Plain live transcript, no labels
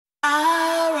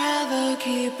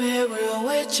keep it real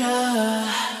with ya.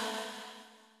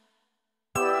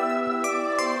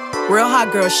 Real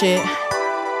hot girl shit.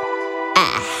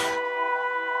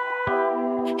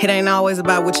 It ain't always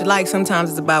about what you like, sometimes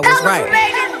it's about what's right.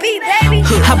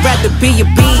 I'd rather be a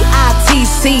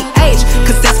B-I-T-C-H,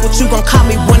 cause that's what you gon' call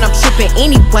me when I'm trippin'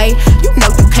 anyway. You know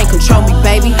you can't control me,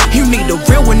 baby. You need a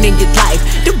real one in your life.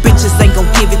 The bitches ain't gon'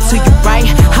 give it to you, right?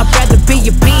 I'd rather be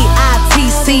a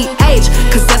B-I-T-C-H,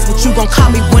 cause that's what you gon'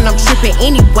 call me when I'm trippin'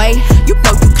 anyway. You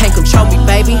know you can't control me,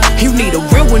 baby. You need a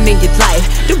real one in your life.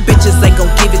 The bitches ain't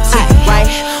gon' give it to you, right?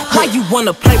 Why you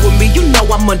wanna play with me? You know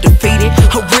I'm undefeated.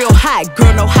 A real hot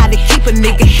girl know how to keep a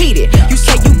nigga heated. You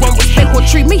say you won't respect or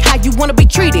treat me how you wanna be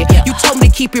treated. You told me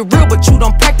to keep it real, but you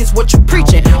don't practice what you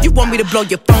preaching. You want me to blow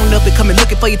your phone up and come and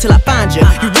looking for you till I find you.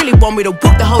 You really want me to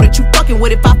whoop the hoe that you fucking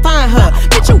with if I find her.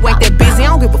 Bitch, you ain't that busy, I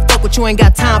don't give a fuck what you ain't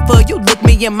got time for. You look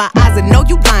me in my eyes and know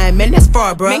you lying, man, that's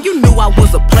far, bro. Man, you knew I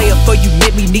was a player for you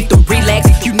met me need to relax.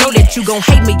 You know that you gon'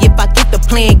 hate me if I get the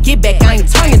plan, get back. I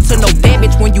ain't turning to no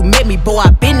damage when you met me, boy,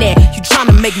 I been there. You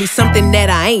tryna make me something that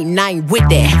I ain't with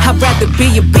that. I'd rather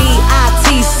be a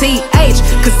B-I-T-C-H,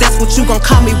 cause that's what you gon'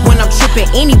 call me when I'm trippin'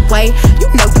 anyway. You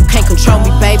know you can't control me,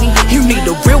 baby. You need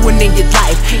a real one in your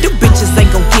life. The bitches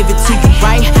ain't gon' give it to you,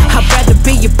 right? I'd rather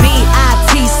be a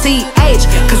B-I-T-C-H,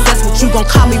 cause that's what you gon'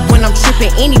 call me when I'm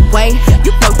trippin' anyway. You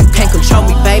know you can't control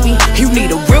me, baby. You need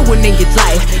a real one in your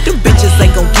life. The bitches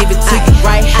ain't gon' give it to you,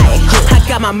 right? I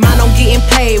got my mind on getting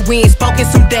paid. We ain't spoken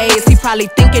some days. He probably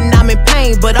thinking I'm in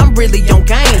pain, but I'm really on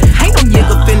game. Ain't no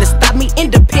nigga finna stop me.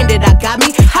 Independent, I got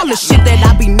me. All the shit that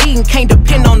I be needing can't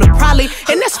depend on the probably.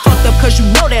 And that's fucked up cause you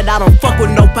know that I don't fuck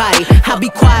with nobody. I be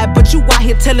quiet, but you out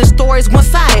here telling stories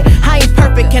one-sided. I ain't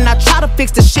perfect and I try to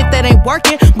fix the shit that ain't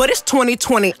working, but it's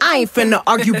 2020, I ain't finna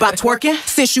argue about twerking.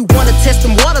 Since you wanna test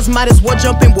them waters, might as well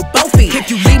jump in with both feet. If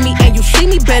you leave me and you see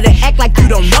me, better act like you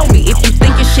don't know me. If you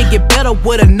think your shit get better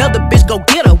with another bitch, go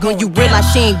get her. When you realize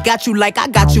she ain't got you like I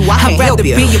got you, I'd rather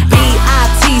be a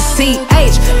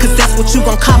B-I-T-C-H, cause that's what you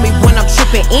gon' call me when I'm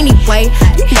trippin' anyway.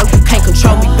 You know you can't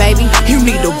control me, baby. You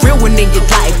need a real one in your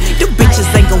life. The bitches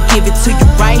ain't gon' give it to you,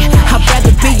 right? I'd rather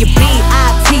be a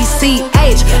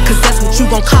B-I-T-C-H, cause that's what you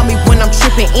gon' call me when I'm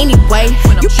trippin' anyway.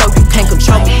 You know you can't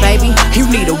control me, baby. You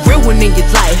need a real one in your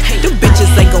life. The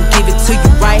bitches ain't gon' give it to you,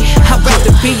 right? I'd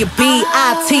rather be a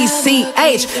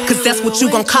B-I-T-C-H, cause that's what you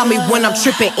gon' call me when I'm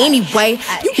trippin' anyway.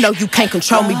 You know you can't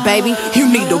control me, baby. You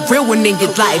need a real one in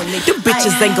your life. The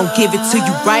bitches ain't gon' give it to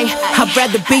you, right? I'd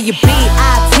rather be a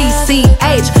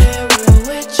B-I-T-C-H.